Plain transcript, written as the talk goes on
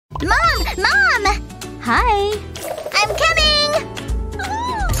Mom! Mom! Hi. I'm coming!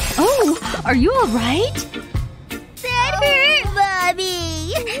 Oh, are you alright? That hurt,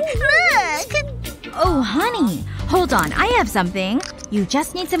 Bobby! Look! Oh, honey. Hold on, I have something. You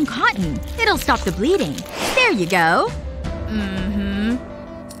just need some cotton. It'll stop the bleeding. There you go. Mm-hmm.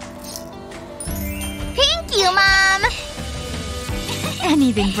 Thank you, Mom!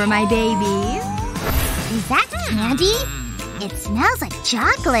 Anything for my baby. Is that candy? It smells like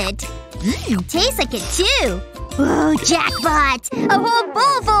chocolate. Tastes like it too. Ooh, jackpot! A whole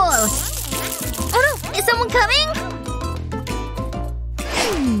bowl full! Oh no! Is someone coming?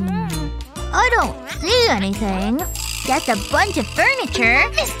 I don't see anything. Just a bunch of furniture.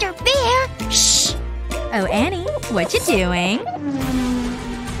 Mr. Bear! Shh! Oh, Annie, what you doing?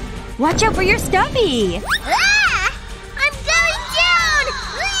 Watch out for your stumpy! Ah! I'm going down!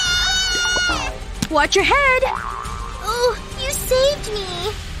 Ah! Watch your head! Oh, you saved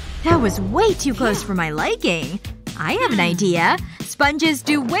me. That was way too close for my liking. I have an idea. Sponges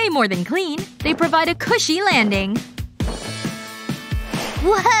do way more than clean. They provide a cushy landing.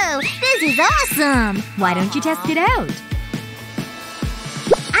 Whoa! This is awesome! Why don't you test it out?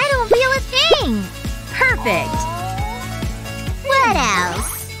 I don't feel a thing! Perfect! What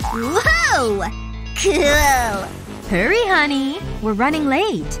else? Whoa! Cool! Hurry, honey. We're running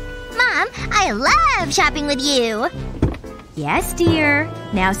late. Mom, I love shopping with you! Yes, dear.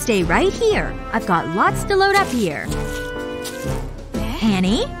 Now stay right here. I've got lots to load up here.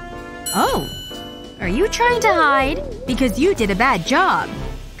 Annie? Oh. Are you trying to hide? Because you did a bad job.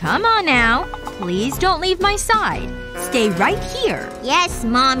 Come on now. Please don't leave my side. Stay right here. Yes,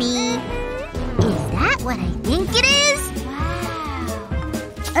 Mommy. Is that what I think it is?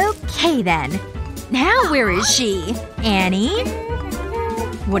 Wow. Okay then. Now where is she? Annie?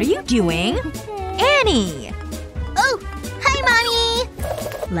 What are you doing? Annie! Oh! Hi,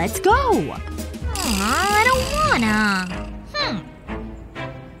 Mommy! Let's go. Aw, I don't wanna.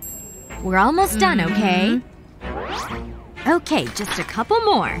 We're almost done, okay? Okay, just a couple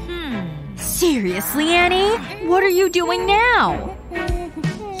more. Seriously, Annie? What are you doing now?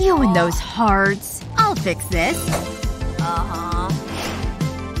 You and those hearts. I'll fix this.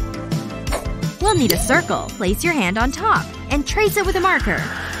 We'll need a circle. Place your hand on top. And trace it with a marker.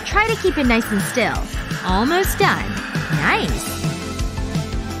 Try to keep it nice and still. Almost done. Nice.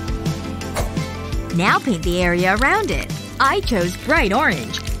 Now paint the area around it. I chose bright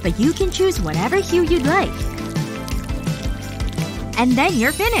orange. But you can choose whatever hue you'd like. And then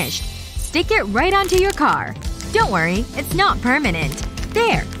you're finished. Stick it right onto your car. Don't worry, it's not permanent.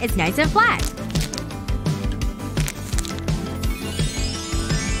 There, it's nice and flat.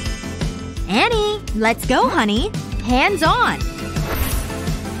 Annie, let's go, honey. Hands on.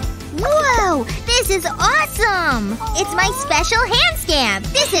 Whoa! This is awesome! It's my special hand stamp!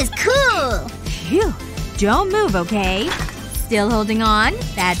 This is cool! Phew. Don't move, okay? Still holding on?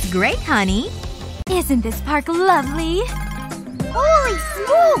 That's great, honey. Isn't this park lovely? Holy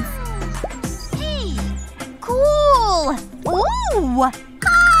smokes! Hey! Cool! Ooh!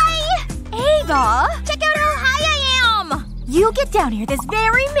 Hi! Ava! Check out how high I am! You get down here this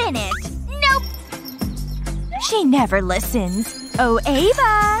very minute! Nope! She never listens. Oh,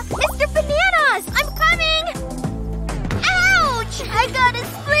 Ava! Mr. Bananas! I'm coming! Ouch! I got a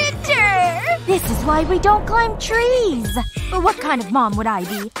splinter! This is why we don't climb trees. But what kind of mom would I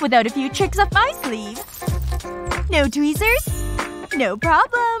be without a few tricks up my sleeve? No tweezers? No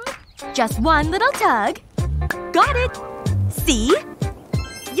problem. Just one little tug. Got it. See?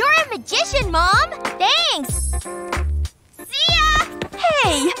 You're a magician, Mom! Thanks! See ya!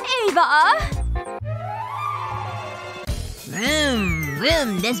 Hey, Ava! Vroom,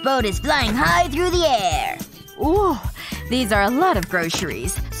 vroom, this boat is flying high through the air. Ooh, these are a lot of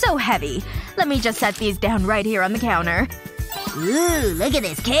groceries. So heavy. Let me just set these down right here on the counter. Ooh, look at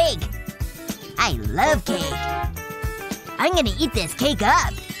this cake. I love cake. I'm gonna eat this cake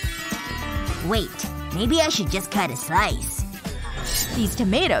up. Wait, maybe I should just cut a slice. These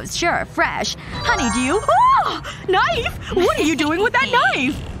tomatoes sure are fresh. Honey, do you… Ah! Knife! What are you doing with that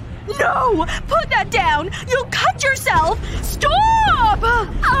knife? No! Put that down! You'll cut yourself! Stop!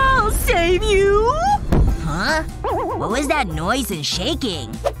 I'll save you! Huh? What was that noise and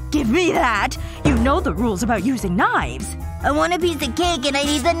shaking? Give me that! You know the rules about using knives. I want a piece of cake and I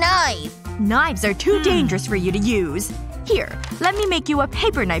need the knife. Knives are too dangerous for you to use. Here, let me make you a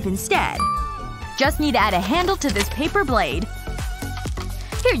paper knife instead. Just need to add a handle to this paper blade.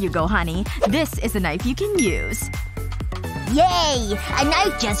 Here you go, honey. This is a knife you can use. Yay! A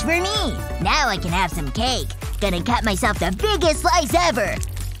knife just for me! Now I can have some cake. Gonna cut myself the biggest slice ever!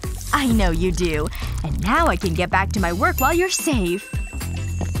 I know you do. And now I can get back to my work while you're safe.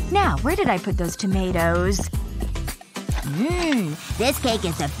 Now, where did I put those tomatoes? This cake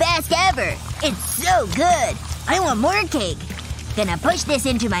is the best ever! It's so good! I want more cake! Gonna push this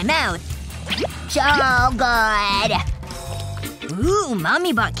into my mouth. So good! Ooh,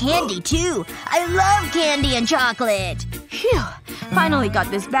 Mommy bought candy too! I love candy and chocolate! Phew. Finally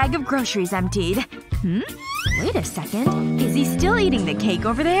got this bag of groceries emptied. Wait a second. Is he still eating the cake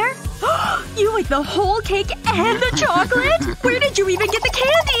over there? You ate the whole cake and the chocolate? Where did you even get the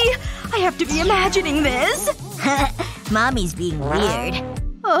candy? I have to be imagining this. Mommy's being weird.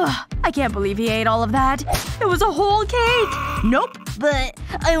 Ugh. I can't believe he ate all of that. It was a whole cake. Nope. But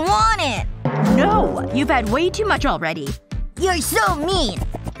I want it! No. You've had way too much already. You're so mean!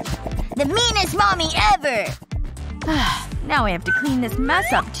 The meanest mommy ever! Now I have to clean this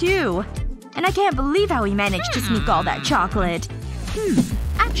mess up, too. And I can't believe how he managed to sneak all that chocolate.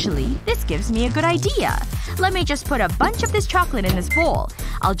 Actually, this gives me a good idea. Let me just put a bunch of this chocolate in this bowl.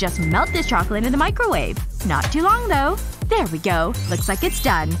 I'll just melt this chocolate in the microwave. Not too long, though. There we go. Looks like it's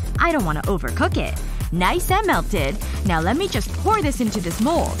done. I don't want to overcook it. Nice and melted. Now let me just pour this into this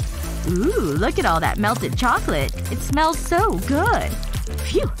mold. Ooh, look at all that melted chocolate. It smells so good.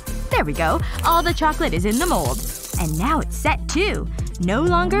 Phew. There we go. All the chocolate is in the mold. And now it's set, too. No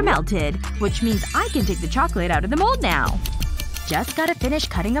longer melted. Which means I can take the chocolate out of the mold now. Just gotta finish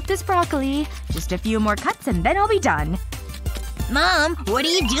cutting up this broccoli. Just a few more cuts and then I'll be done. Mom, what are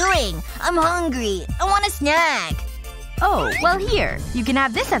you doing? I'm hungry. I want a snack. Oh, well here. You can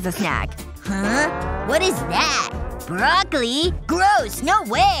have this as a snack. Huh? What is that? Broccoli? Gross! No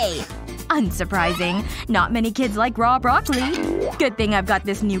way! Unsurprising. Not many kids like raw broccoli. Good thing I've got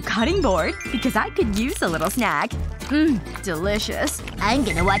this new cutting board, because I could use a little snack. Delicious. I'm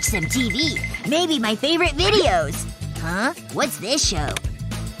gonna watch some TV. Maybe my favorite videos. Huh? What's this show?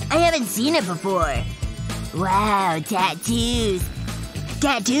 I haven't seen it before. Wow, tattoos.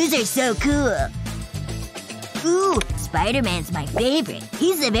 Tattoos are so cool. Ooh, Spider-Man's my favorite.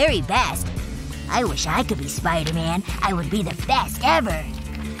 He's the very best. I wish I could be Spider-Man. I would be the best ever.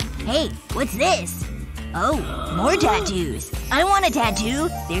 Hey, what's this? Oh, more tattoos. I want a tattoo.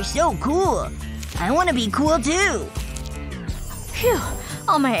 They're so cool. I want to be cool too. Phew.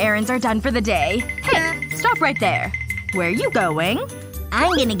 All my errands are done for the day. Hey, stop right there. Where are you going?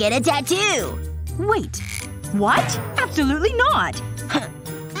 I'm gonna get a tattoo. Wait. What? Absolutely not.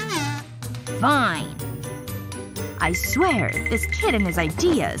 Fine. I swear, this kid and his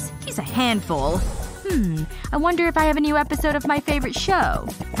ideas. He's a handful. I wonder if I have a new episode of my favorite show.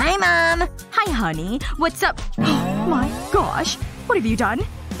 Hi, Mom. Hi, honey. What's up? My gosh. What have you done?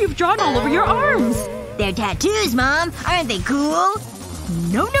 You've drawn all over your arms. They're tattoos, Mom. Aren't they cool?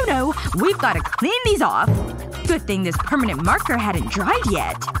 No, no, no. We've gotta clean these off. Good thing this permanent marker hadn't dried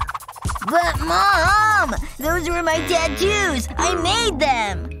yet. But Mom! Those were my tattoos! I made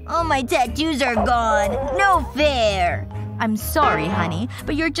them! All my tattoos are gone. No fair! I'm sorry, honey,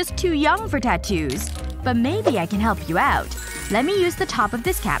 but you're just too young for tattoos. But maybe I can help you out. Let me use the top of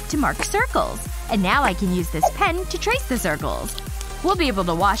this cap to mark circles. And now I can use this pen to trace the circles. We'll be able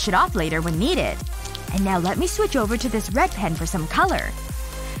to wash it off later when needed. And now let me switch over to this red pen for some color.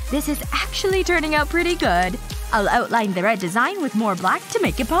 This is actually turning out pretty good. I'll outline the red design with more black to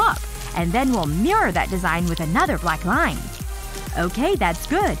make it pop. And then we'll mirror that design with another black line. Okay, that's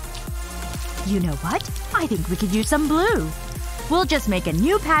good. You know what? I think we could use some blue. We'll just make a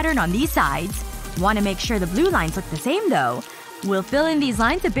new pattern on these sides. Want to make sure the blue lines look the same, though. We'll fill in these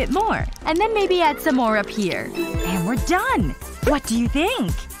lines a bit more. And then maybe add some more up here. And we're done! What do you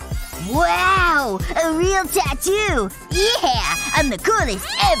think? Wow! A real tattoo! Yeah! I'm the coolest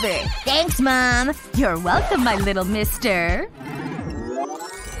ever! Thanks, Mom! You're welcome, my little mister.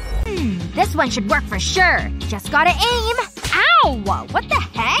 This one should work for sure. Just gotta aim. Ow! What the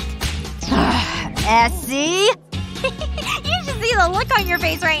heck? Essie? You should see the look on your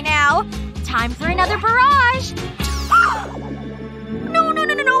face right now. Time for another barrage. No, no,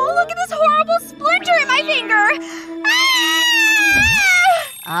 no, no, no. Look at this horrible splinter in my finger.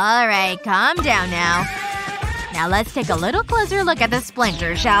 Ah! Alright, calm down now. Now let's take a little closer look at the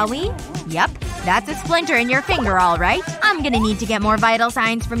splinter, shall we? Yep. That's a splinter in your finger, alright? I'm gonna need to get more vital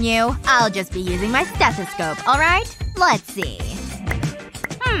signs from you. I'll just be using my stethoscope, alright? Let's see.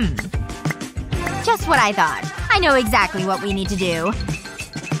 Just what I thought. I know exactly what we need to do.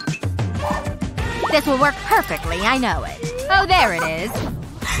 This will work perfectly, I know it. Oh, there it is.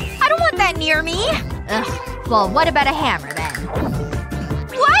 I don't want that near me. Ugh. Well, what about a hammer, then?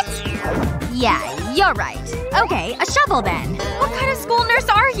 What? Yeah, you're right. Okay, a shovel then. What kind of school nurse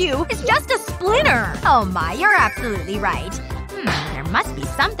are you? It's just a splinter. Oh my, you're absolutely right. There must be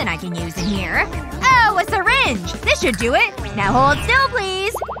something I can use in here. Oh, a syringe! This should do it. Now hold still,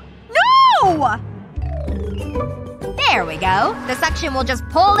 please. There we go. The suction will just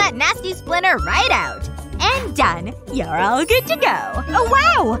pull that nasty splinter right out. And done. You're all good to go. Oh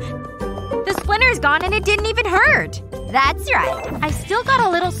wow! The splinter's gone and it didn't even hurt. That's right. I still got a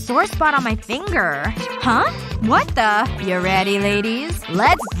little sore spot on my finger. Huh? What the? You ready, ladies?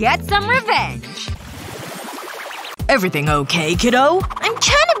 Let's get some revenge. Everything okay, kiddo? I'm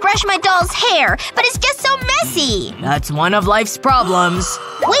trying to brush my doll's hair, but it's just so messy. That's one of life's problems.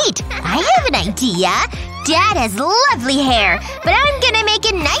 Wait, I have an idea. Dad has lovely hair, but I'm gonna make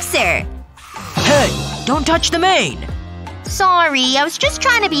it nicer. Hey, don't touch the mane. Sorry, I was just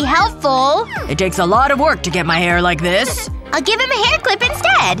trying to be helpful. It takes a lot of work to get my hair like this. I'll give him a hair clip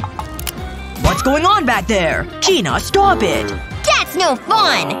instead. What's going on back there? Gina, stop it. That's no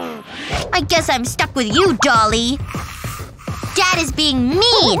fun. I guess I'm stuck with you, Dolly. Dad is being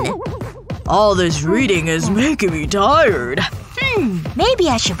mean. All this reading is making me tired. Maybe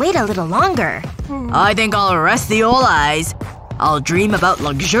I should wait a little longer. I think I'll rest the old eyes. I'll dream about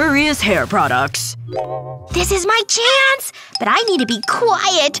luxurious hair products. This is my chance! But I need to be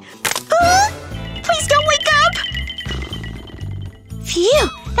quiet. Please don't wake up! Phew,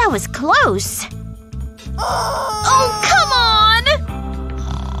 that was close. Oh, come on!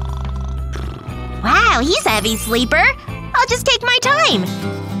 Wow, he's a heavy sleeper. I'll just take my time.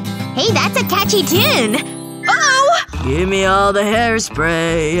 Hey, that's a catchy tune. Uh-oh! Give me all the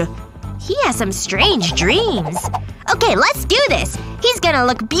hairspray. He has some strange dreams. Okay, let's do this. He's gonna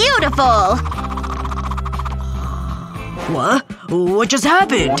look beautiful. What? What just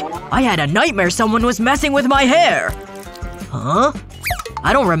happened? I had a nightmare someone was messing with my hair. Huh?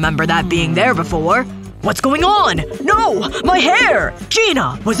 I don't remember that being there before. What's going on? No! My hair!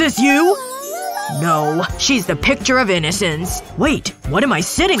 Gina! Was this you? No. She's the picture of innocence. Wait. What am I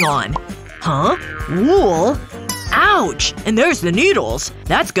sitting on? Huh? Wool? Ouch! And there's the needles.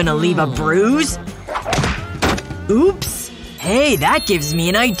 That's gonna leave a bruise. Oops. Hey, that gives me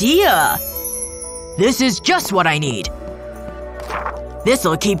an idea. This is just what I need.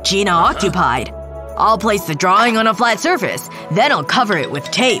 This'll keep Gina occupied. I'll place the drawing on a flat surface. Then I'll cover it with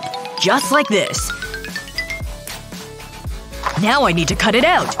tape. Just like this. Now I need to cut it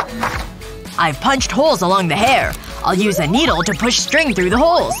out. I've punched holes along the hair. I'll use a needle to push string through the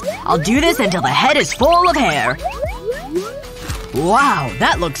holes. I'll do this until the head is full of hair. Wow,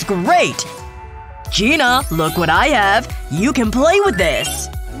 that looks great! Gina, look what I have. You can play with this.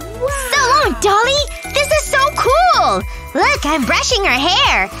 So long, Dolly! This is so cool! Look, I'm brushing her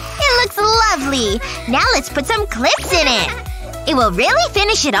hair. It looks lovely. Now let's put some clips in it. It will really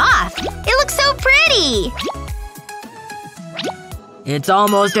finish it off. It looks so pretty! It's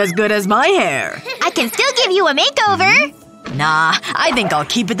almost as good as my hair. I can still give you a makeover! Nah, I think I'll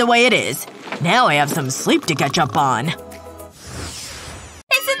keep it the way it is. Now I have some sleep to catch up on.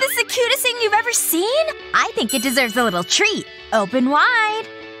 Isn't this the cutest thing you've ever seen? I think it deserves a little treat. Open wide.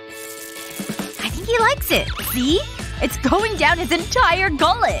 I think he likes it. See? It's going down his entire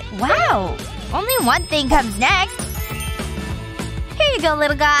gullet. Wow. Only one thing comes next. Here you go,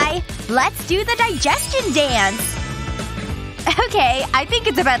 little guy. Let's do the digestion dance. Okay, I think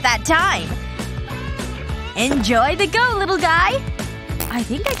it's about that time. Enjoy the go, little guy. I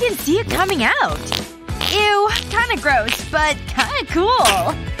think I can see it coming out. Ew, kinda gross, but kinda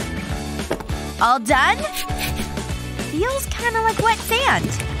cool. All done? Feels kinda like wet sand.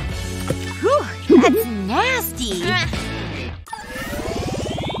 Whew, that's nasty.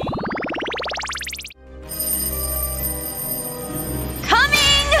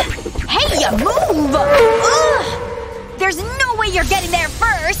 Coming! Hey, you move! Ugh! There's no way you're getting there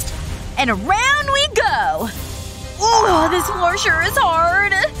first! And around we go! Oh, this floor sure is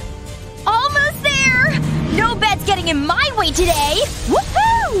hard. Almost there! No bed's getting in my way today!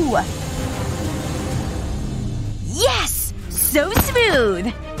 Woohoo! Yes! So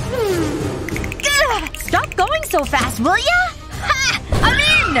smooth! Ugh, stop going so fast, will ya? Ha! I'm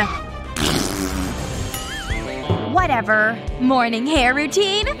in! Whatever. Morning hair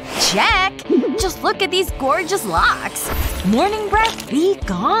routine? Check! Just look at these gorgeous locks. Morning breath be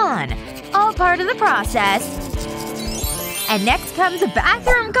gone. All part of the process. And next comes a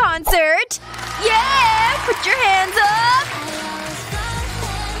bathroom concert! Yeah! Put your hands up!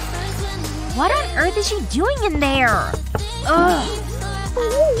 What on earth is she doing in there? Ugh.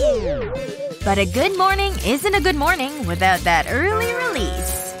 But a good morning isn't a good morning without that early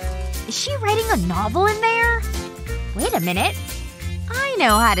release. Is she writing a novel in there? Wait a minute. I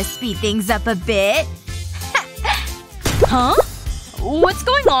know how to speed things up a bit. Huh? What's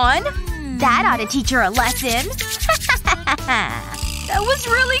going on? That ought to teach her a lesson. That was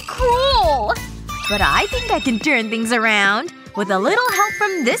really cruel. But I think I can turn things around. With a little help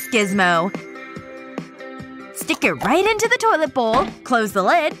from this gizmo. Stick it right into the toilet bowl, close the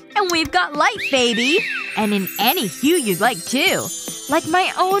lid, and we've got light, baby! And in any hue you'd like, too. Like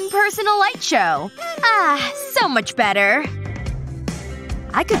my own personal light show. Ah, so much better.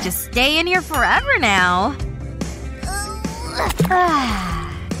 I could just stay in here forever now.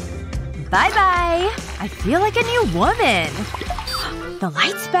 Bye-bye. I feel like a new woman. The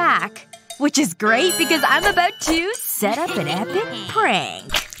light's back. Which is great because I'm about to set up an epic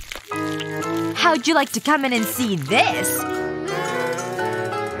prank. How'd you like to come in and see this?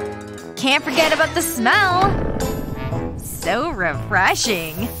 Can't forget about the smell. So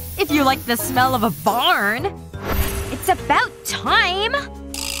refreshing. If you like the smell of a barn. It's about time.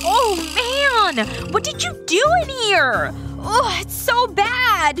 Oh man! What did you do in here? Oh, it's so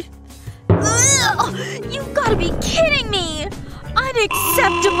bad. Ugh, you've gotta be kidding me.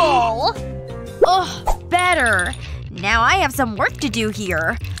 Unacceptable. Ugh, better. Now I have some work to do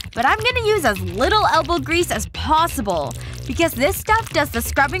here. But I'm gonna use as little elbow grease as possible. Because this stuff does the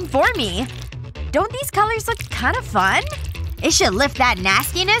scrubbing for me. Don't these colors look kind of fun? It should lift that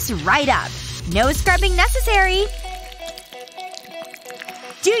nastiness right up. No scrubbing necessary.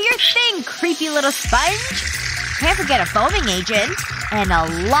 Do your thing, creepy little sponge. Can't forget a foaming agent. And a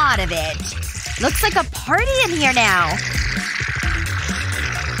lot of it. Looks like a party in here now.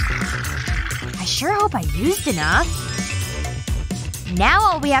 I sure hope I used enough. Now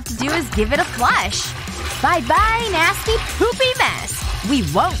all we have to do is give it a flush. Bye-bye, nasty poopy mess. We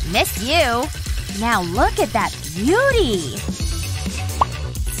won't miss you. Now look at that beauty.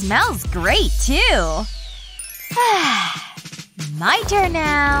 Smells great, too. My turn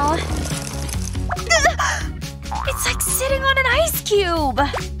now. It's like sitting on an ice cube.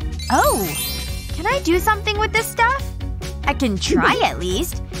 Oh. Can I do something with this stuff? I can try at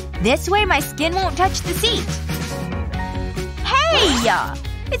least. This way my skin won't touch the seat. Hey!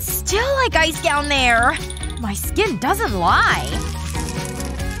 It's still like ice down there. My skin doesn't lie.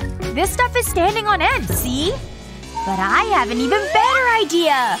 This stuff is standing on end, see? But I have an even better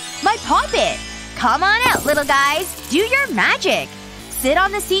idea! My poppet! Come on out, little guys. Do your magic. Sit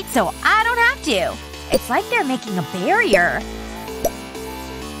on the seat so I don't have to. It's like they're making a barrier.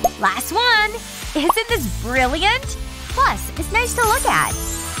 Last one! Isn't this brilliant? Plus, it's nice to look at.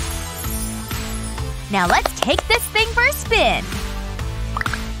 Now let's take this thing for a spin.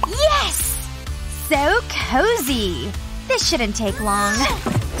 Yes! So cozy. This shouldn't take long.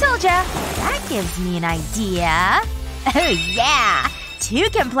 Told ya. That gives me an idea. Oh yeah! Two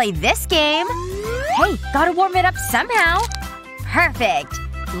can play this game. Hey, gotta warm it up somehow. Perfect.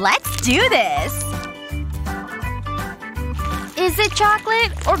 Let's do this. Is it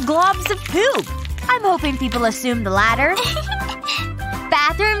chocolate or globs of poop? I'm hoping people assume the latter.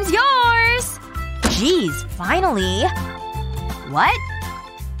 Bathroom's yours! Jeez, finally. What?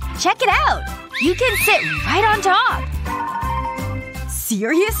 Check it out! You can sit right on top!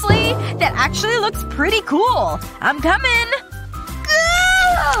 Seriously? That actually looks pretty cool. I'm coming!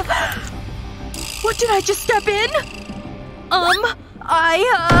 What did I just step in?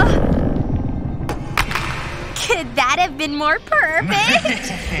 Could that have been more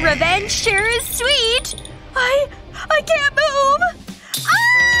perfect? Revenge sure is sweet. I can't move.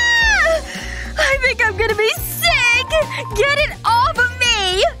 Ah! I think I'm gonna be sick! Get it off of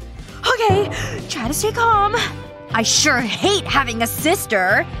me! Okay, try to stay calm. I sure hate having a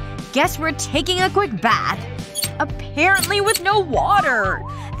sister. Guess we're taking a quick bath. Apparently with no water.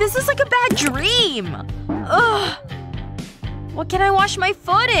 This is like a bad dream. Ugh. What can I wash my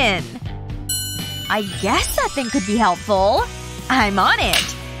foot in? I guess that thing could be helpful. I'm on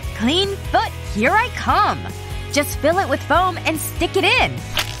it. Clean foot, here I come. Just fill it with foam and stick it in.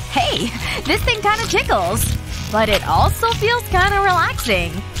 Hey, this thing kinda tickles. But it also feels kinda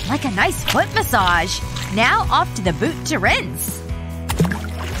relaxing. Like a nice foot massage. Now off to the boot to rinse.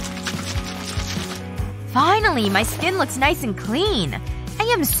 Finally, my skin looks nice and clean. I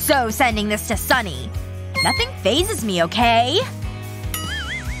am so sending this to Sunny. Nothing phases me, okay?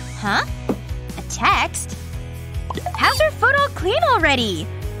 Huh? A text? How's her foot all clean already?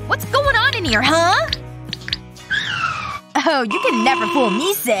 What's going on in here, huh? Oh, you can never fool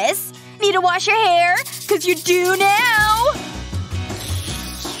me, sis. Need to wash your hair? 'Cause you do now!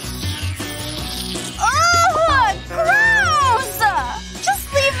 Oh! Gross!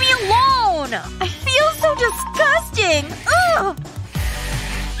 Just leave me alone! I feel so disgusting! Ugh!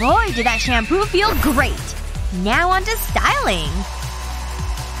 Boy, did that shampoo feel great. Now on to styling.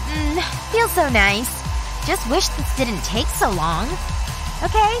 Feels so nice. Just wish this didn't take so long.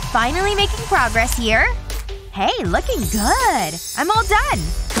 Okay, finally making progress here. Hey, looking good. I'm all done.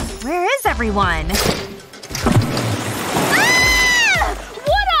 Where is everyone? Ah!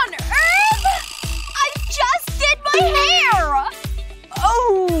 What on earth? I just did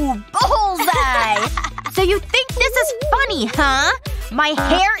My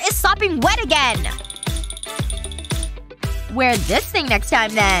hair is sopping wet again! Wear this thing next time,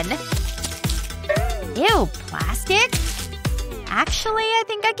 then. Ew, plastic? Actually, I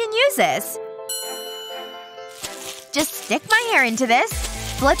think I can use this. Just stick my hair into this,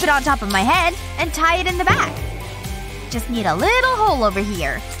 flip it on top of my head, and tie it in the back. Just need a little hole over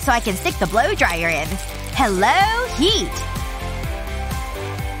here, so I can stick the blow dryer in. Hello, heat!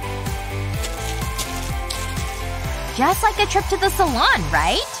 Just like a trip to the salon,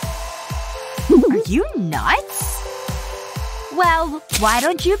 right? Are you nuts? Well, why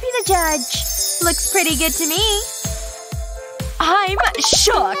don't you be the judge? Looks pretty good to me. I'm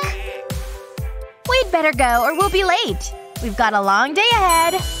shook. We'd better go or we'll be late. We've got a long day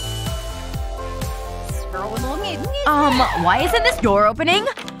ahead. Why isn't this door opening?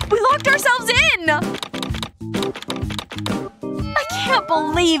 We locked ourselves in! I can't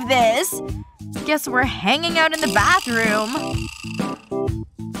believe this. Guess we're hanging out in the bathroom.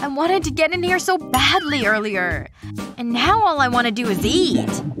 I wanted to get in here so badly earlier. And now all I want to do is eat.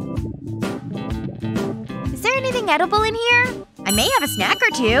 Is there anything edible in here? I may have a snack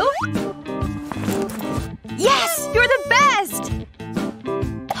or two. Yes! You're the best!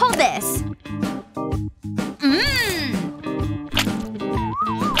 Hold this.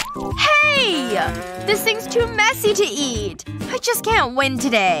 Hey! This thing's too messy to eat. I just can't win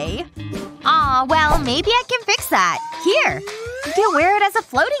today. Aw, well, maybe I can fix that. Here. You can wear it as a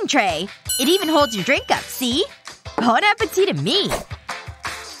floating tray. It even holds your drink up, see? Bon appetit to me.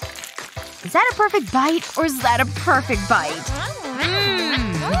 Is that a perfect bite, or is that a perfect bite?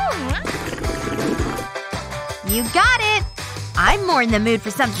 You got it! I'm more in the mood for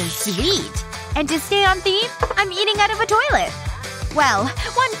something sweet. And to stay on theme, I'm eating out of a toilet. Well,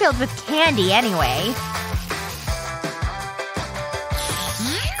 one filled with candy anyway.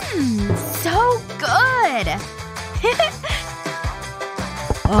 So good!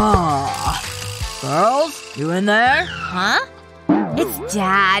 Girls? You in there? Huh? It's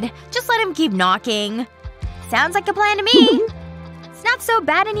Dad. Just let him keep knocking. Sounds like a plan to me. It's not so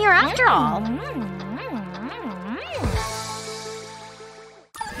bad in here after all.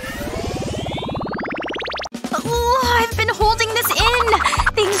 I've been holding this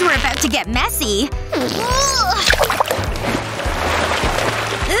in. Things were about to get messy.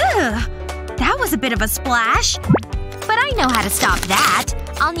 Ugh. That was a bit of a splash. But I know how to stop that.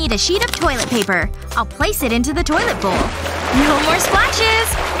 I'll need a sheet of toilet paper. I'll place it into the toilet bowl. No more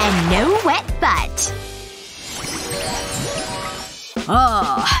splashes! And no wet butt.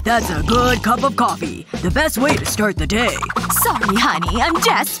 That's a good cup of coffee. The best way to start the day. Sorry, honey. I'm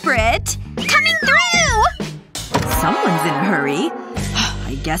desperate. Coming through! Someone's in a hurry.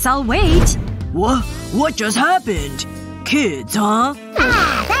 I guess I'll wait. What just happened? Kids, huh?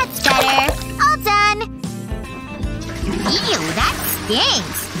 That's better. All done. Ew, that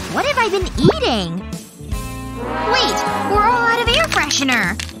stinks. What have I been eating? Wait, we're all out of air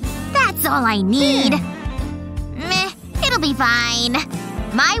freshener. That's all I need. Meh, it'll be fine.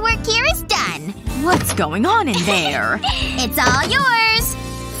 My work here is done. What's going on in there? It's all yours.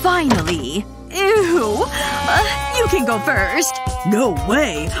 Finally. Ew. You can go first. No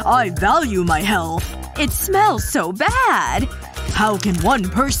way. I value my health. It smells so bad. How can one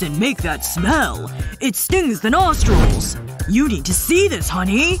person make that smell? It stings the nostrils. You need to see this,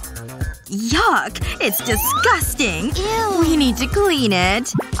 honey. Yuck. It's disgusting. Ew. We need to clean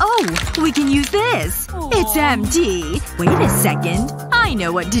it. Oh, we can use this. It's empty. Wait a second. I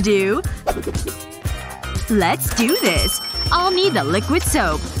know what to do. Let's do this. I'll need the liquid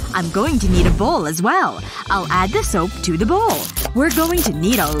soap. I'm going to need a bowl as well. I'll add the soap to the bowl. We're going to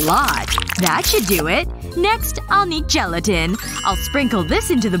need a lot. That should do it. Next, I'll need gelatin. I'll sprinkle this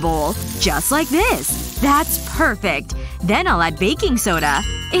into the bowl. Just like this. That's perfect. Then I'll add baking soda.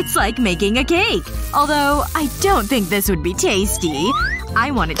 It's like making a cake. Although, I don't think this would be tasty.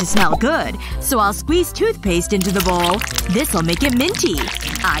 I want it to smell good. So I'll squeeze toothpaste into the bowl. This'll make it minty.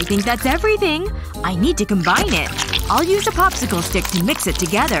 I think that's everything. I need to combine it. I'll use a popsicle stick to mix it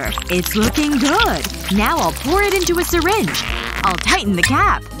together. It's looking good. Now I'll pour it into a syringe. I'll tighten the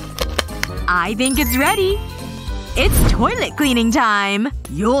cap. I think it's ready. It's toilet cleaning time.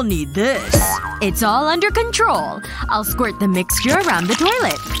 You'll need this. It's all under control. I'll squirt the mixture around the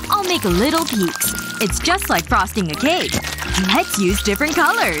toilet. I'll make little peaks. It's just like frosting a cake. Let's use different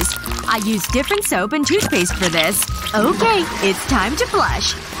colors. I use different soap and toothpaste for this. Okay, it's time to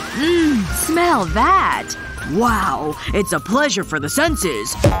flush. Smell that. Wow. It's a pleasure for the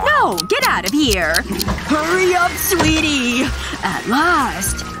senses. No! Get out of here! Hurry up, sweetie! At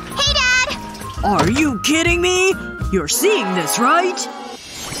last. Hey, Dad! Are you kidding me? You're seeing this, right?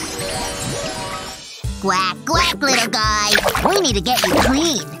 Quack, quack, little guy. We need to get you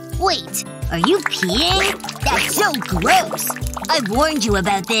clean. Wait, are you peeing? That's so gross. I've warned you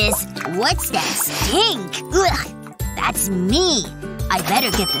about this. What's that stink? Ugh. That's me. I better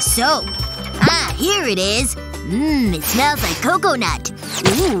get the soap. Ah, here it is. It smells like coconut.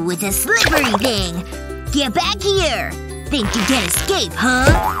 Ooh, it's a slippery thing. Get back here. Think you can escape,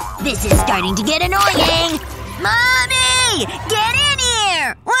 huh? This is starting to get annoying. Mommy! Get in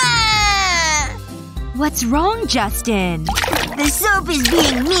here! Wah! What's wrong, Justin? The soap is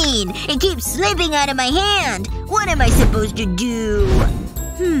being mean. It keeps slipping out of my hand. What am I supposed to do?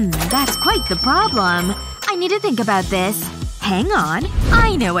 That's quite the problem. I need to think about this. Hang on.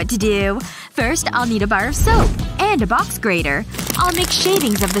 I know what to do. First, I'll need a bar of soap. And a box grater. I'll make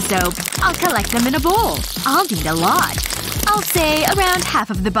shavings of the soap. I'll collect them in a bowl. I'll need a lot. I'll say around half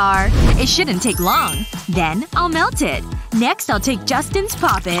of the bar. It shouldn't take long. Then, I'll melt it. Next, I'll take Justin's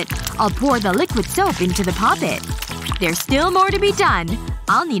poppet. I'll pour the liquid soap into the poppet. There's still more to be done.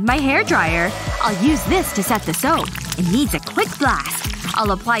 I'll need my hairdryer. I'll use this to set the soap. It needs a quick blast.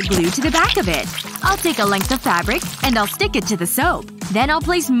 I'll apply glue to the back of it. I'll take a length of fabric, and I'll stick it to the soap. Then I'll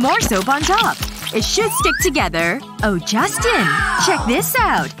place more soap on top. It should stick together. Oh, Justin! Check this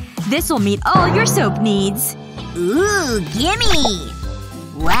out. This will meet all your soap needs. Ooh, gimme!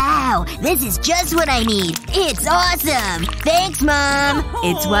 Wow, this is just what I need. It's awesome! Thanks, Mom!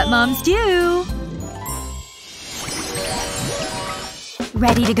 It's what moms do.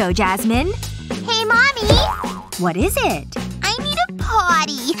 Ready to go, Jasmine? Hey, Mommy! What is it? I need a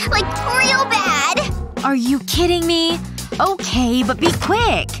potty. Like, real bad. Are you kidding me? Okay, but be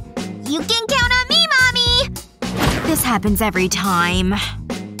quick. You can count on me, Mommy! This happens every time.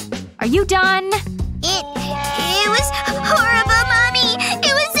 Are you done? It was horrible, Mommy!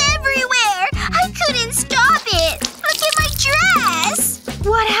 It was everywhere! I couldn't stop it! Look at my dress!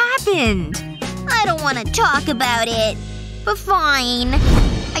 What happened? I don't want to talk about it. But fine.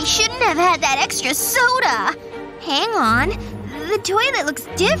 I shouldn't have had that extra soda. Hang on. The toilet looks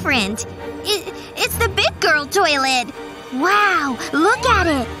different. It's the big girl toilet. Wow, look at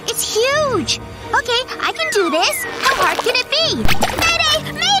it. It's huge. Okay, I can do this. How hard can it be?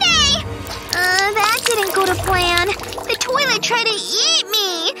 Mayday! Mayday! That didn't go to plan. The toilet tried to eat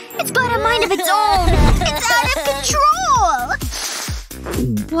me. It's got a mind of its own. It's out of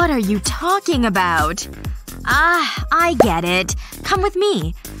control. What are you talking about? Ah, I get it. Come with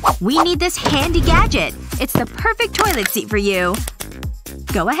me. We need this handy gadget. It's the perfect toilet seat for you.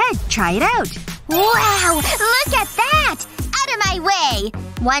 Go ahead, try it out. Wow! Look at that! Out of my way!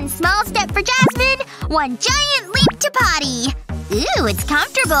 One small step for Jasmine, one giant leap to potty. Ooh, it's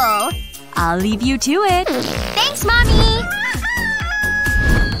comfortable. I'll leave you to it. Thanks, Mommy!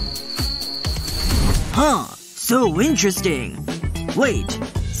 Huh. So interesting. Wait.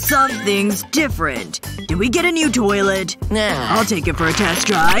 Something's different. Did we get a new toilet? Nah. I'll take it for a test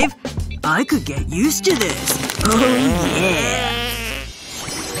drive. I could get used to this. Oh, yeah.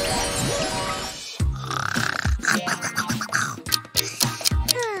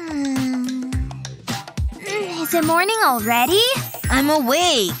 Is it morning already? I'm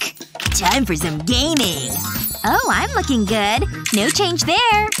awake. Time for some gaming. Oh, I'm looking good. No change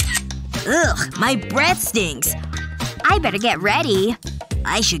there. Ugh, my breath stinks. I better get ready.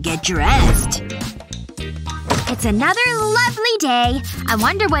 I should get dressed. It's another lovely day. I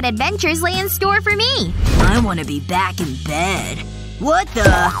wonder what adventures lay in store for me. I want to be back in bed. What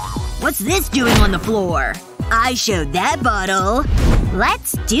the? What's this doing on the floor? I showed that bottle.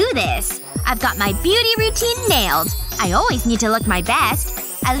 Let's do this. I've got my beauty routine nailed. I always need to look my best.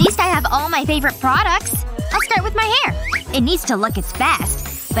 At least I have all my favorite products. I'll start with my hair. It needs to look its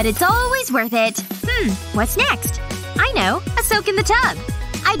best. But it's always worth it. What's next? I know. A soak in the tub.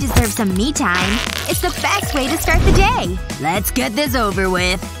 I deserve some me time. It's the best way to start the day. Let's get this over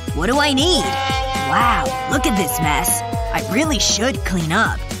with. What do I need? Wow, look at this mess. I really should clean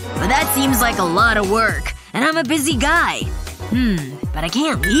up. But that seems like a lot of work. And I'm a busy guy. But I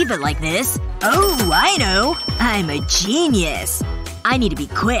can't leave it like this. Oh, I know. I'm a genius. I need to be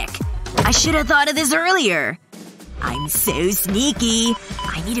quick. I should have thought of this earlier. I'm so sneaky.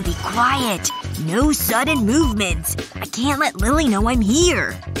 I need to be quiet. No sudden movements. I can't let Lily know I'm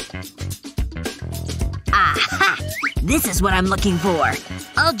here. Aha! This is what I'm looking for.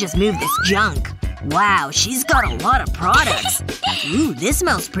 I'll just move this junk. Wow, she's got a lot of products. Ooh, this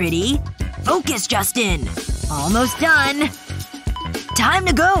smells pretty. Focus, Justin. Almost done. Time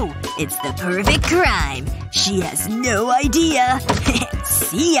to go. It's the perfect crime. She has no idea.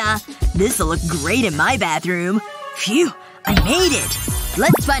 See ya. This'll look great in my bathroom. Phew. I made it.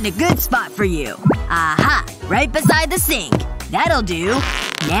 Let's find a good spot for you. Aha. Right beside the sink. That'll do.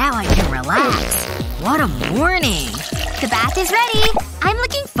 Now I can relax. What a morning. The bath is ready. I'm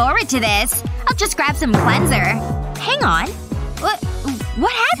looking forward to this. I'll just grab some cleanser. Hang on.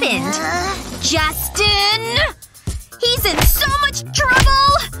 What happened? Justin! He's in so much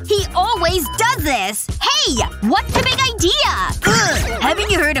trouble! He always does this! Hey! What's the big idea? Ugh, haven't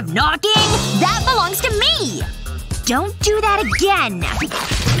you heard of knocking? That belongs to me! Don't do that again!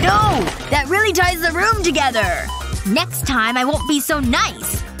 No! That really ties the room together! Next time I won't be so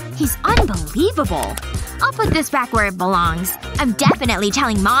nice. He's unbelievable. I'll put this back where it belongs. I'm definitely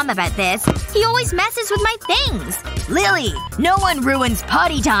telling Mom about this. He always messes with my things. Lily! No one ruins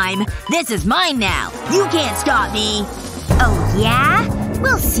potty time! This is mine now! You can't stop me! Oh yeah?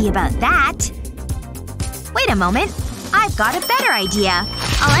 We'll see about that. Wait a moment. I've got a better idea.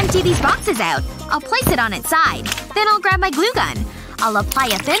 I'll empty these boxes out. I'll place it on its side. Then I'll grab my glue gun. I'll apply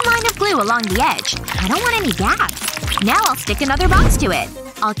a thin line of glue along the edge. I don't want any gaps. Now I'll stick another box to it.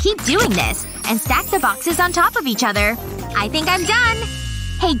 I'll keep doing this and stack the boxes on top of each other. I think I'm done.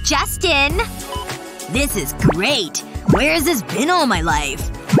 Hey, Justin. This is great. Where has this been all my life?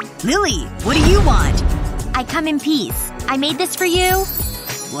 Lily, what do you want? I come in peace. I made this for you.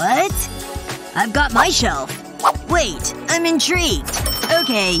 What? I've got my shelf. Wait, I'm intrigued.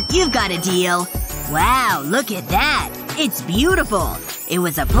 Okay, you've got a deal. Wow, look at that. It's beautiful. It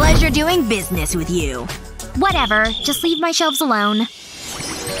was a pleasure doing business with you. Whatever. Just leave my shelves alone.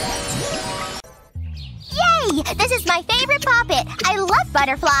 Yay! This is my favorite poppet. I love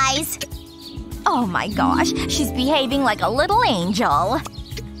butterflies. Oh my gosh. She's behaving like a little angel.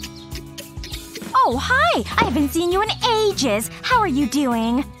 Oh, hi! I haven't seen you in ages. How are you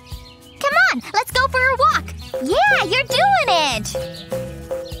doing? Come on! Let's go for a walk! Yeah, you're doing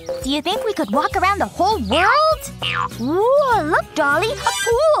it! Do you think we could walk around the whole world? Ooh, look, Dolly! A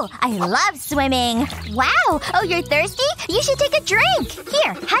pool! I love swimming! Wow! Oh, you're thirsty? You should take a drink!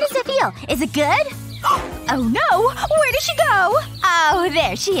 Here, how does it feel? Is it good? Oh no! Where did she go? Oh,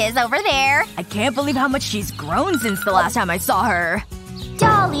 there she is over there. I can't believe how much she's grown since the last time I saw her.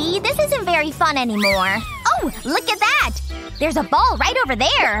 Dolly, this isn't very fun anymore. Oh, look at that! There's a ball right over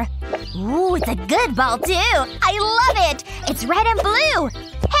there. Ooh, it's a good ball, too. I love it! It's red and blue.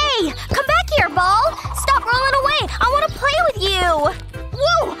 Hey! Come back here, ball! Stop rolling away! I want to play with you!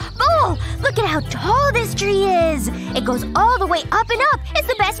 Whoa! Ball! Look at how tall this tree is! It goes all the way up and up! It's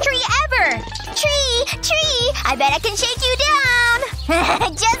the best tree ever! Tree! Tree! I bet I can shake you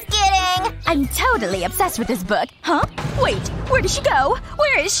down! Just kidding! I'm totally obsessed with this book. Huh? Wait. Where did she go?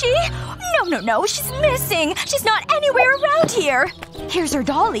 Where is she? No. She's missing. She's not anywhere around here. Here's her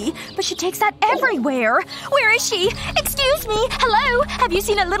dolly. But she takes that everywhere. Where is she? Excuse me. Hello? Have you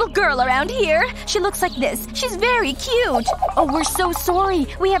seen a little girl around here? She looks like this. She's very cute. Oh, we're so sorry.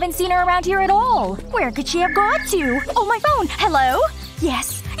 We haven't seen her around here at all. Where could she have gone to? Oh, my phone. Hello?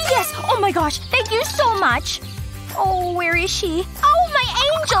 Yes. Yes. Oh my gosh. Thank you so much. Oh, where is she? Oh,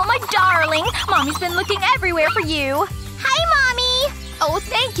 my angel! My darling! Mommy's been looking everywhere for you. Hi, Mommy! Oh,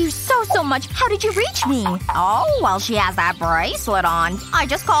 thank you so much. How did you reach me? Oh, well, she has that bracelet on. I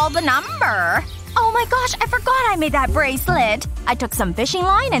just called the number. Oh my gosh, I forgot I made that bracelet. I took some fishing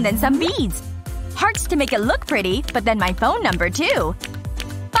line and then some beads. Hearts to make it look pretty, but then my phone number too.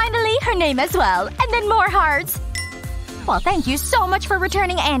 Finally, her name as well. And then more hearts. Well, thank you so much for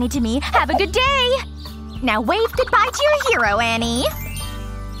returning Annie to me. Have a good day! Now wave goodbye to your hero, Annie.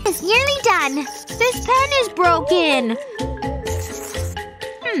 It's nearly done. This pen is broken.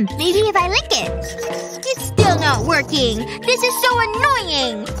 Maybe if I lick it. It's still not working. This is so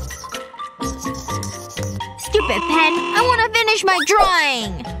annoying. Stupid pen. I want to finish my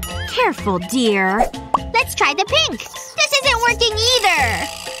drawing. Careful, dear. Let's try the pink. This isn't working either.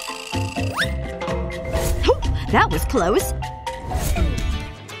 Oh, that was close.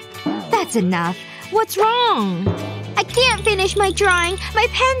 That's enough. What's wrong? I can't finish my drawing. My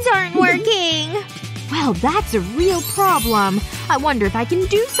pens aren't working. Well, that's a real problem. I wonder if I can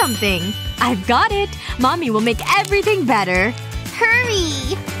do something. I've got it! Mommy will make everything better.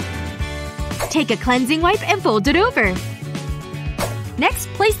 Hurry! Take a cleansing wipe and fold it over. Next,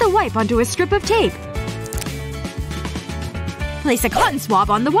 place the wipe onto a strip of tape. Place a cotton swab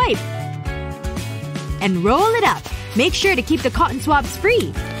on the wipe. And roll it up. Make sure to keep the cotton swabs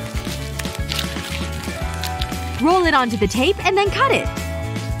free. Roll it onto the tape and then cut it.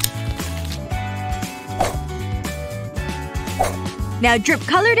 Now drip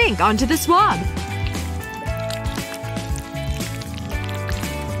colored ink onto the swab.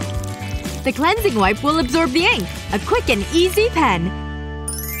 The cleansing wipe will absorb the ink. A quick and easy pen.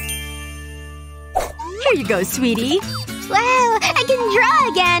 Here you go, sweetie. Wow! I can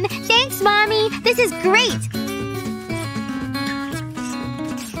draw again! Thanks, Mommy! This is great!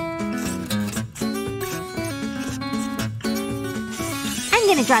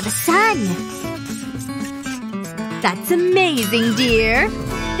 draw the sun. That's amazing, dear.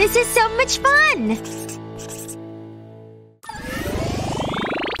 This is so much fun!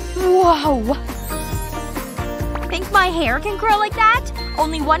 Whoa! Think my hair can curl like that?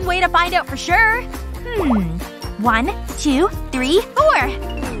 Only one way to find out for sure. 1, 2, 3, 4.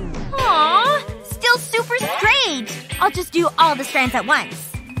 Aww! Still super straight! I'll just do all the strands at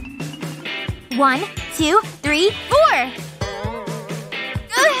once. 1, 2, 3, 4.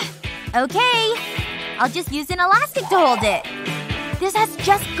 Ugh. Okay. I'll just use an elastic to hold it. This has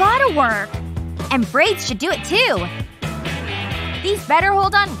just gotta work. And braids should do it too. These better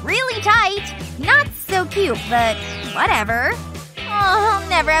hold on really tight. Not so cute, but whatever. Oh, I'll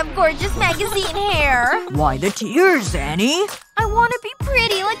never have gorgeous magazine hair. Why the tears, Annie? I want to be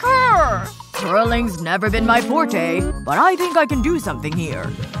pretty like her. Curling's never been my forte, but I think I can do something here.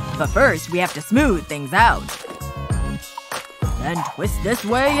 But first, we have to smooth things out. Then twist this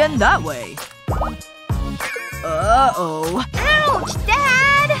way and that way. Uh-oh. Ouch,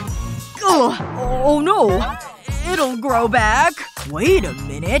 Dad! Ugh. Oh no. It'll grow back. Wait a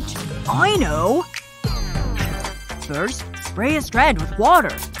minute. I know. First, spray a strand with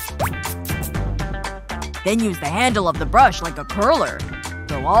water. Then use the handle of the brush like a curler.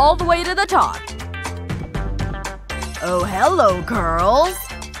 Go all the way to the top. Oh, hello, curls.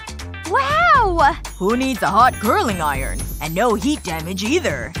 Wow! Who needs a hot curling iron? And no heat damage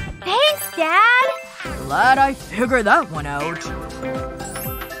either. Thanks, Dad! Glad I figured that one out.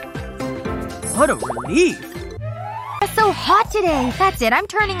 What a relief. It's so hot today. That's it. I'm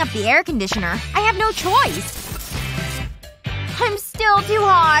turning up the air conditioner. I have no choice. I'm still too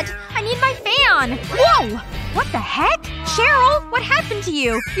hot. I need my fan. Whoa! What the heck? Cheryl, what happened to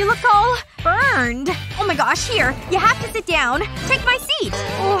you? You look all burned. Oh my gosh, here. You have to sit down. Take my seat.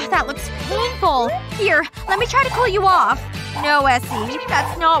 Oh, that looks painful. Here, let me try to cool you off. No, Essie.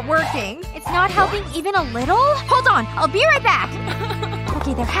 That's not working. It's not helping even a little? Hold on. I'll be right back.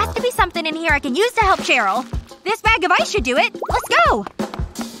 Okay, there has to be something in here I can use to help Cheryl. This bag of ice should do it. Let's go!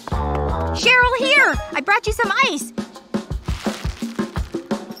 Cheryl, here! I brought you some ice.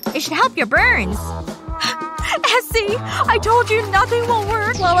 It should help your burns. Essie! I told you nothing will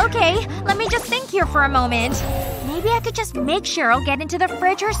work! Well, okay. Let me just think here for a moment. Maybe I could just make Cheryl get into the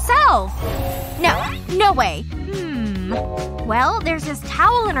fridge herself. No. No way. Well, there's this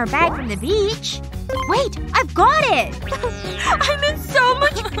towel in her bag from the beach. Wait! I've got it! I'm in so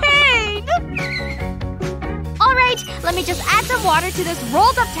much pain! Alright, let me just add some water to this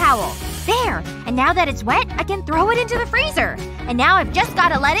rolled-up towel. There! And now that it's wet, I can throw it into the freezer. And now I've just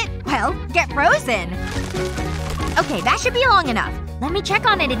gotta let it, well, get frozen. Okay, that should be long enough. Let me check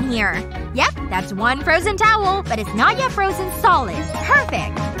on it in here. Yep, that's one frozen towel, but it's not yet frozen solid.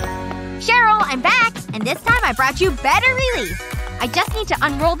 Perfect! Cheryl, I'm back! And this time I brought you better relief. I just need to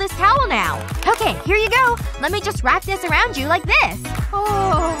unroll this towel now. Okay, here you go. Let me just wrap this around you like this.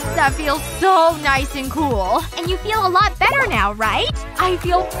 Oh, that feels so nice and cool. And you feel a lot better now, right? I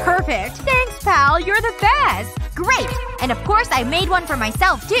feel perfect. Thanks, pal. You're the best. Great. And of course I made one for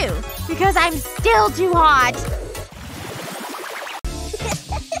myself, too. Because I'm still too hot.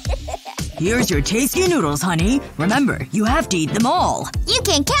 Here's your tasty noodles, honey. Remember, you have to eat them all. You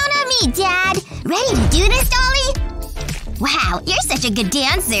can count on me, Dad. Ready to do this, Dolly? Wow, you're such a good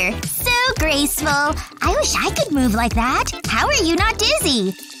dancer. So graceful. I wish I could move like that. How are you not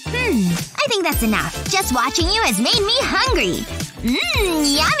dizzy? I think that's enough. Just watching you has made me hungry.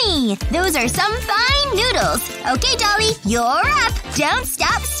 Yummy! Those are some fine noodles. Okay, Dolly, you're up. Don't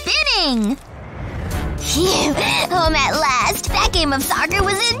stop spinning. Phew. Home at last. That game of soccer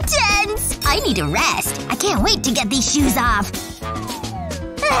was intense. I need a rest. I can't wait to get these shoes off.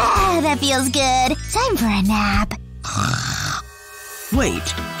 That feels good. Time for a nap.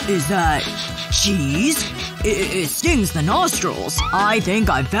 Wait. Is that… cheese? It stings the nostrils. I think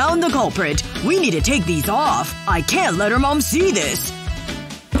I've found the culprit. We need to take these off. I can't let her mom see this.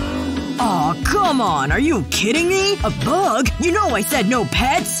 Aw, come on. Are you kidding me? A bug? You know I said no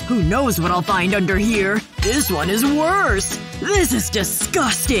pets. Who knows what I'll find under here? This one is worse. This is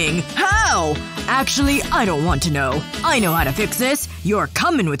disgusting. How? Actually, I don't want to know. I know how to fix this. You're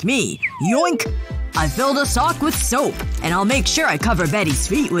coming with me. Yoink! I filled a sock with soap. And I'll make sure I cover Betty's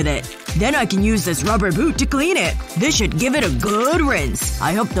feet with it. Then I can use this rubber boot to clean it. This should give it a good rinse.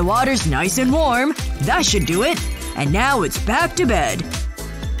 I hope the water's nice and warm. That should do it. And now it's back to bed.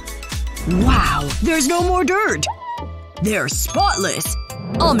 Wow, there's no more dirt. They're spotless.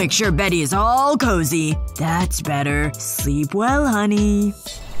 I'll make sure Betty is all cozy. That's better. Sleep well, honey.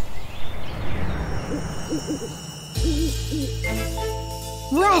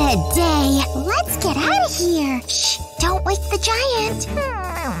 What a day. Let's get out of here. Shh, don't wake the giant.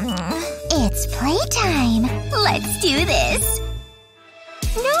 It's playtime. Let's do this.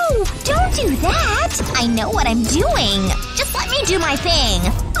 No! Don't do that! I know what I'm doing. Just let me do my thing.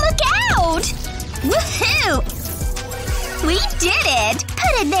 Look out! Woohoo! We did it!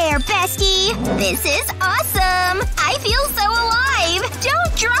 Put it there, bestie! This is awesome! I feel so alive!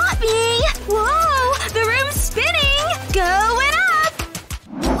 Don't drop me! Whoa! The room's spinning! Going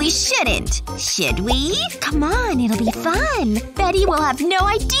up! We shouldn't. Should we? Come on, it'll be fun. Betty will have no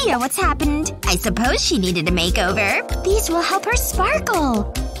idea what's happened. I suppose she needed a makeover. These will help her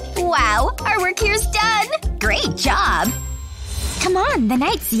sparkle. Wow, our work here's done! Great job! Come on, the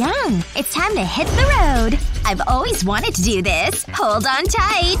night's young. It's time to hit the road. I've always wanted to do this. Hold on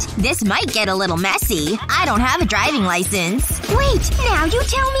tight. This might get a little messy. I don't have a driving license. Wait, now you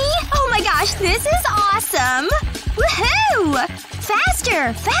tell me? Oh my gosh, this is awesome! Woohoo!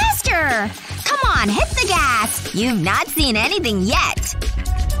 Faster! Faster! Come on, hit the gas! You've not seen anything yet.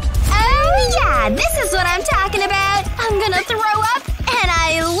 Oh yeah, this is what I'm talking about! I'm gonna throw up, and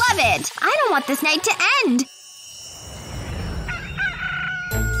I love it! I don't want this night to end.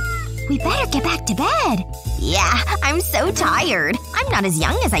 We better get back to bed. Yeah, I'm so tired. I'm not as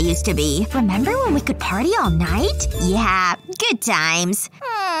young as I used to be. Remember when we could party all night? Yeah, good times.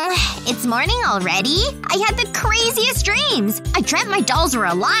 It's morning already? I had the craziest dreams. I dreamt my dolls were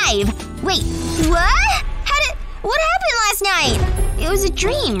alive. Wait, what? What happened last night? It was a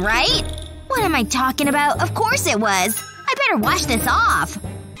dream, right? What am I talking about? Of course it was. I better wash this off.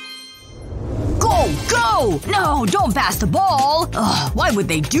 Go! Go! No, don't pass the ball! Ugh, why would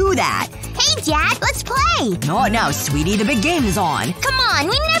they do that? Hey, Dad, let's play! Not now, sweetie. The big game is on. Come on,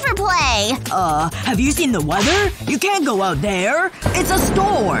 we never play! Have you seen the weather? You can't go out there. It's a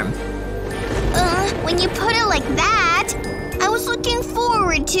storm. When you put it like that, I was looking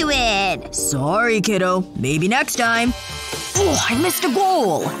forward to it. Sorry, kiddo. Maybe next time. Oh, I missed a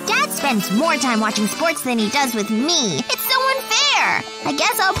goal! Dad spends more time watching sports than he does with me. It's so unfair! I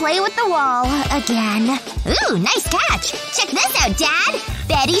guess I'll play with the wall. Again. Ooh, nice catch! Check this out, Dad!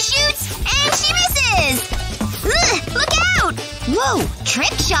 Betty shoots, and she misses! Ugh, look out! Whoa,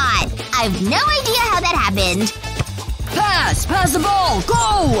 trick shot! I've no idea how that happened. Pass! Pass the ball!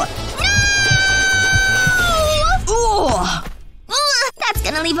 Go! No! Ugh! That's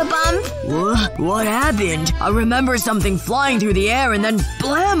gonna leave a bump. What happened? I remember something flying through the air and then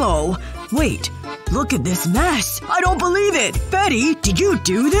blammo! Wait. Look at this mess. I don't believe it! Betty, did you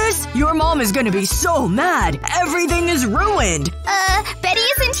do this? Your mom is gonna be so mad. Everything is ruined. Betty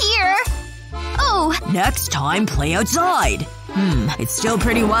isn't here. Oh. Next time, play outside. It's still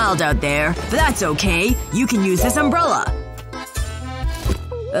pretty wild out there. But that's okay. You can use this umbrella.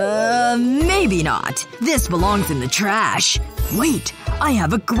 Maybe not. This belongs in the trash. Wait. I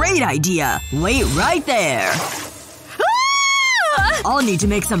have a great idea. Wait right there. Ah! I'll need to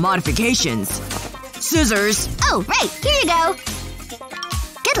make some modifications. Scissors. Oh, right. Here you go.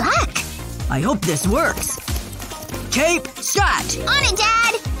 Good luck. I hope this works. Tape, stat! On it,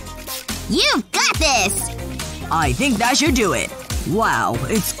 Dad! You've got this! I think that should do it. Wow,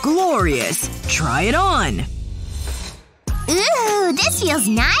 it's glorious. Try it on. Ooh, this feels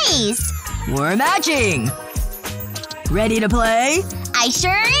nice. We're matching. Ready to play? I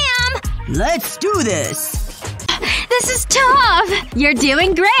sure am! Let's do this! This is tough! You're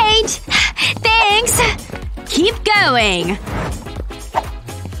doing great! Thanks! Keep going!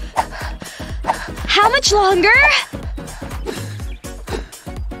 How much longer?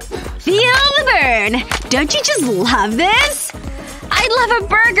 Feel the burn! Don't you just love this? I'd love a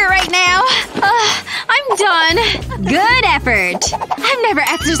burger right now! I'm done. Good effort. I'm never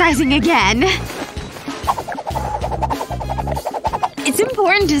exercising again. It's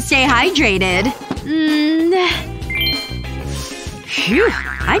important to stay hydrated. Phew.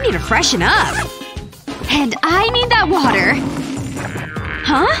 I need to freshen up. And I need that water.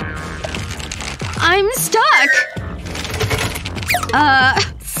 Huh? I'm stuck.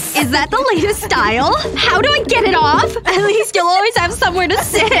 Is that the latest style? How do I get it off? At least you'll always have somewhere to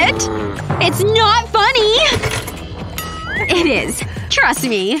sit. It's not funny. It is. Trust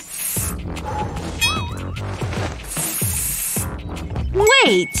me.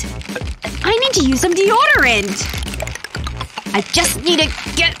 Wait. I need to use some deodorant. I just need to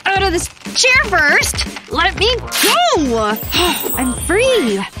get out of this chair first. Let me go! I'm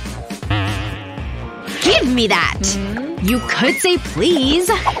free. Give me that. You could say please.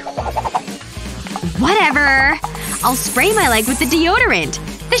 Whatever. I'll spray my leg with the deodorant.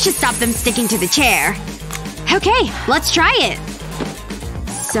 This should stop them sticking to the chair. Okay, let's try it.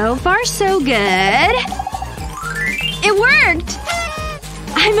 So far, so good. It worked!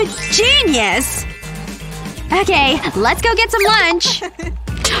 I'm a genius! Okay, let's go get some lunch.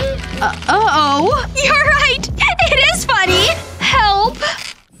 Uh-oh. You're right! It is funny! Help!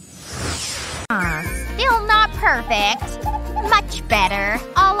 Still not perfect. Much better.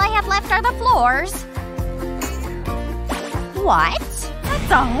 All I have left are the floors. What?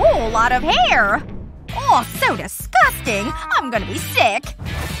 That's a whole lot of hair! Oh, so disgusting! I'm gonna be sick.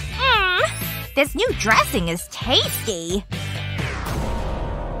 This new dressing is tasty.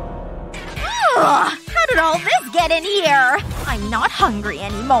 Ugh! How did all this get in here? I'm not hungry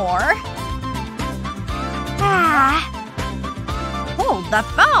anymore. Hold the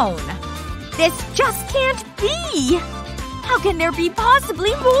phone. This just can't be! How can there be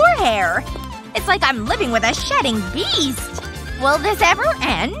possibly more hair? It's like I'm living with a shedding beast. Will this ever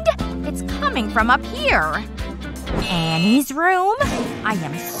end? It's coming from up here. Annie's room? I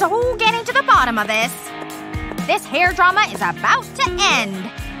am so getting to the bottom of this. This hair drama is about to end.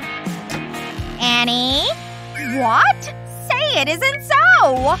 Annie? What? Say it isn't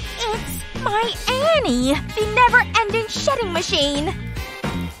so! It's my Annie, the never-ending shedding machine.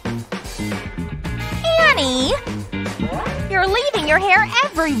 Annie! You're leaving your hair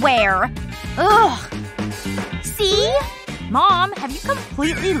everywhere. Ugh. See? Mom, have you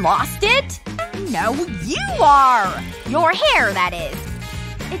completely lost it? No, you are! Your hair, that is.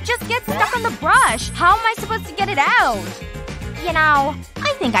 It just gets stuck on the brush. How am I supposed to get it out? You know,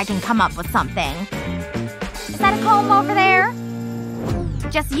 I think I can come up with something. Is that a comb over there?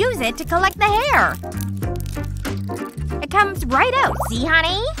 Just use it to collect the hair. It comes right out, see,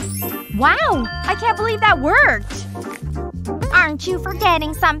 honey? Wow! I can't believe that worked! Aren't you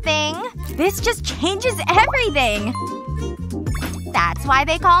forgetting something? This just changes everything! That's why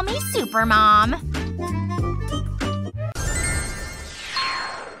they call me Supermom.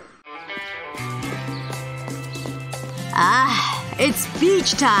 It's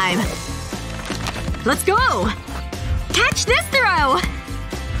beach time. Let's go! Catch this throw!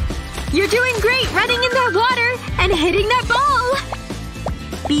 You're doing great running in that water and hitting that ball!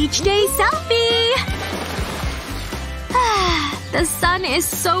 Beach day selfie! The sun is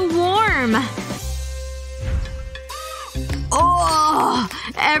so warm. Oh,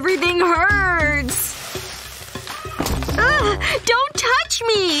 everything hurts. Don't touch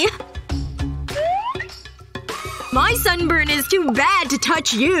me! My sunburn is too bad to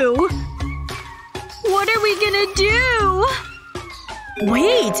touch you. What are we gonna do?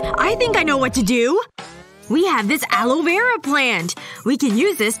 Wait, I think I know what to do. We have this aloe vera plant. We can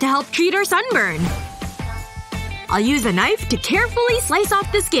use this to help treat our sunburn. I'll use a knife to carefully slice off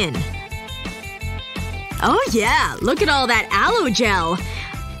the skin. Oh yeah, look at all that aloe gel.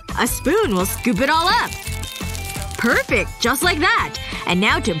 A spoon will scoop it all up. Perfect, just like that. And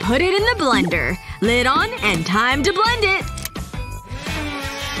now to put it in the blender. Lid on, and time to blend it.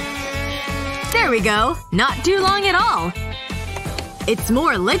 There we go. Not too long at all. It's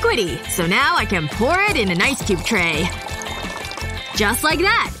more liquidy, so now I can pour it in an ice cube tray. Just like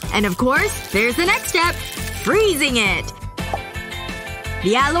that. And of course, there's the next step. Freezing it.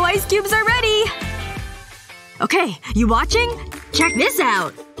 The aloe ice cubes are ready. Okay, you watching? Check this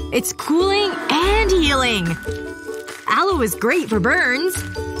out. It's cooling and healing. Aloe is great for burns.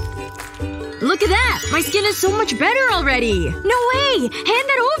 Look at that! My skin is so much better already! No way! Hand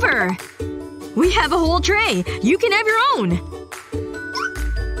that over! We have a whole tray. You can have your own.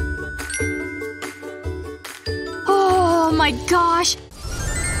 Oh my gosh.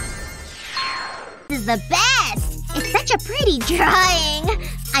 This is the best! It's such a pretty drawing!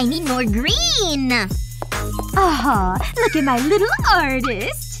 I need more green! Oh, look at my little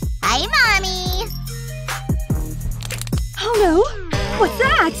artist. Hi, Mommy! Oh no! What's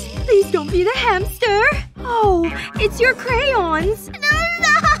that? Please don't be the hamster. Oh, it's your crayons. No!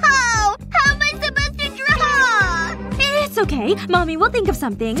 How am I supposed to draw? It's okay. Mommy will think of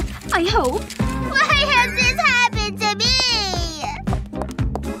something. I hope. Why has this happened to me?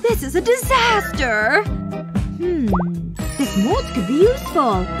 This is a disaster. This mold could be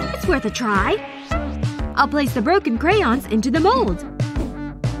useful. It's worth a try. I'll place the broken crayons into the mold.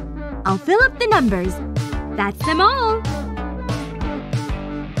 I'll fill up the numbers. That's them all.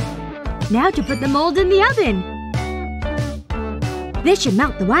 Now to put the mold in the oven. This should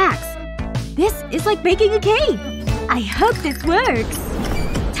melt the wax. This is like baking a cake. I hope this works.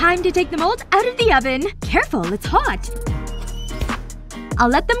 Time to take the mold out of the oven. Careful, it's hot. I'll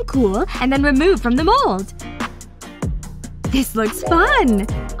let them cool and then remove from the mold. This looks fun.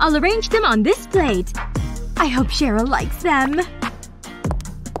 I'll arrange them on this plate. I hope Cheryl likes them.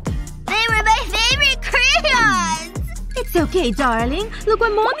 They were my favorite crayons! It's okay, darling. Look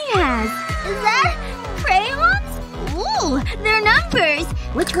what Mommy has. Is that crayons? Ooh, they're numbers!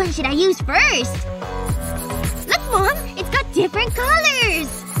 Which one should I use first? Look, Mom! It's got different colors!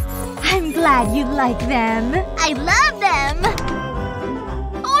 glad you like them. I love them!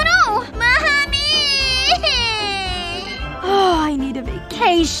 Oh no! Mommy! Oh, I need a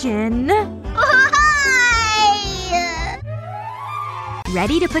vacation.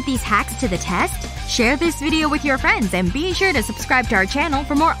 Ready to put these hacks to the test? Share this video with your friends and be sure to subscribe to our channel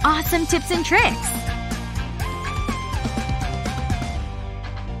for more awesome tips and tricks.